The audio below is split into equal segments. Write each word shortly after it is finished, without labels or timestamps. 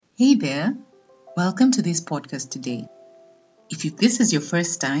Hey there, welcome to this podcast today. If this is your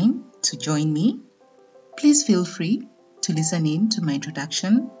first time to join me, please feel free to listen in to my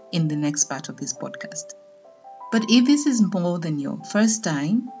introduction in the next part of this podcast. But if this is more than your first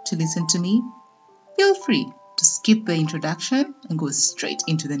time to listen to me, feel free to skip the introduction and go straight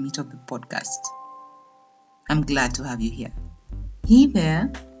into the meat of the podcast. I'm glad to have you here. Hey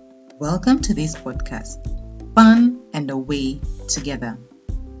there, welcome to this podcast, Fun and Away Together.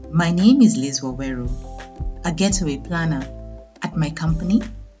 My name is Liz Waweru, a getaway planner at my company,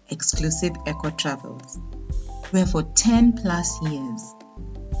 Exclusive Eco Travels, where for 10 plus years,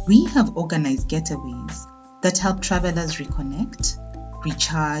 we have organized getaways that help travelers reconnect,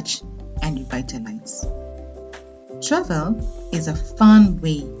 recharge, and revitalize. Travel is a fun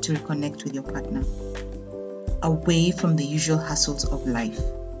way to reconnect with your partner, away from the usual hassles of life.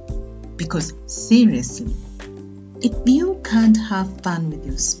 Because seriously, if you can't have fun with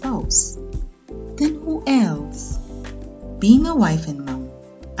your spouse, then who else? Being a wife and mom,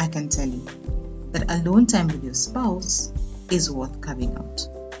 I can tell you that alone time with your spouse is worth carving out.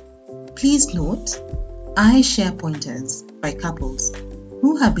 Please note, I share pointers by couples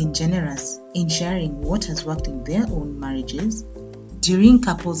who have been generous in sharing what has worked in their own marriages during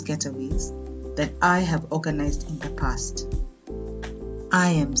couples getaways that I have organized in the past. I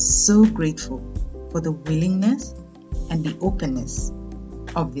am so grateful for the willingness and the openness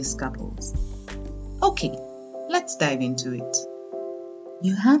of these couples. Okay, let's dive into it.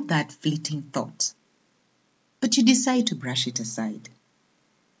 You have that fleeting thought, but you decide to brush it aside.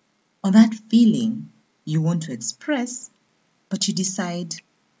 Or that feeling you want to express, but you decide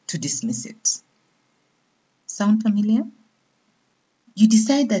to dismiss it. Sound familiar? You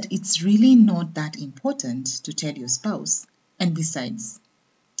decide that it's really not that important to tell your spouse, and besides,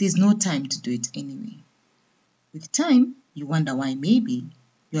 there's no time to do it anyway. With time, you wonder why maybe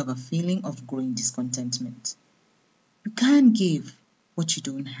you have a feeling of growing discontentment. You can't give what you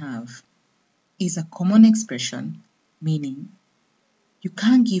don't have is a common expression meaning you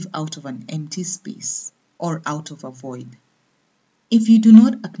can't give out of an empty space or out of a void. If you do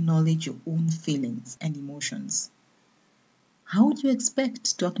not acknowledge your own feelings and emotions, how do you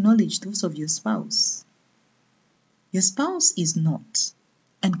expect to acknowledge those of your spouse? Your spouse is not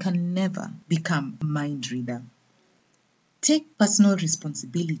and can never become a mind reader. Take personal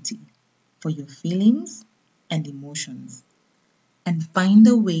responsibility for your feelings and emotions and find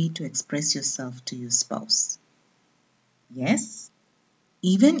a way to express yourself to your spouse. Yes,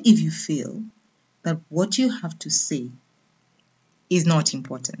 even if you feel that what you have to say is not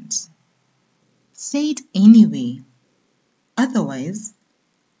important, say it anyway. Otherwise,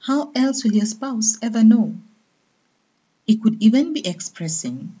 how else will your spouse ever know? It could even be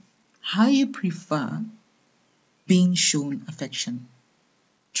expressing how you prefer being shown affection.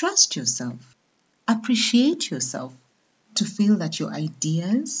 Trust yourself. Appreciate yourself to feel that your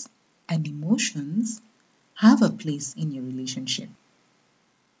ideas and emotions have a place in your relationship.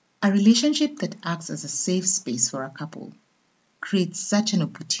 A relationship that acts as a safe space for a couple creates such an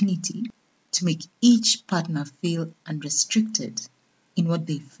opportunity to make each partner feel unrestricted in what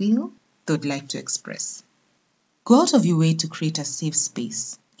they feel they'd like to express. Go out of your way to create a safe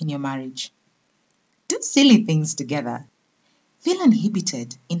space in your marriage. Do silly things together. Feel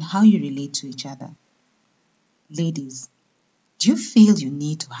uninhibited in how you relate to each other. Ladies, do you feel you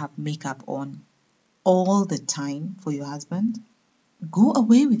need to have makeup on all the time for your husband? Go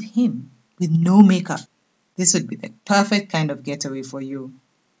away with him with no makeup. This would be the perfect kind of getaway for you.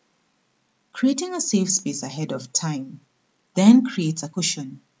 Creating a safe space ahead of time then creates a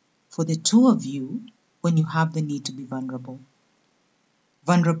cushion for the two of you when you have the need to be vulnerable.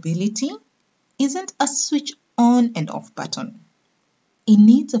 Vulnerability isn't a switch on and off button. It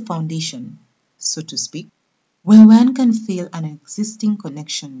needs a foundation, so to speak, where one can feel an existing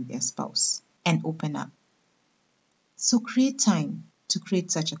connection with their spouse and open up. So create time to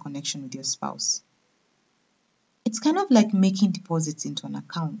create such a connection with your spouse. It's kind of like making deposits into an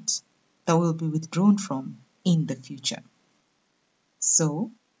account that will be withdrawn from in the future.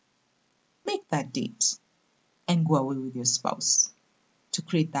 So make that date and go away with your spouse to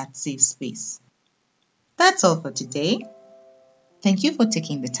create that safe space. That's all for today. Thank you for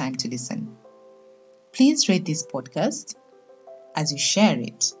taking the time to listen. Please rate this podcast as you share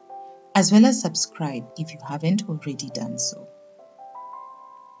it, as well as subscribe if you haven't already done so.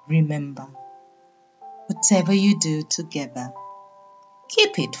 Remember, whatever you do together,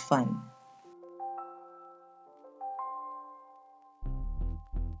 keep it fun.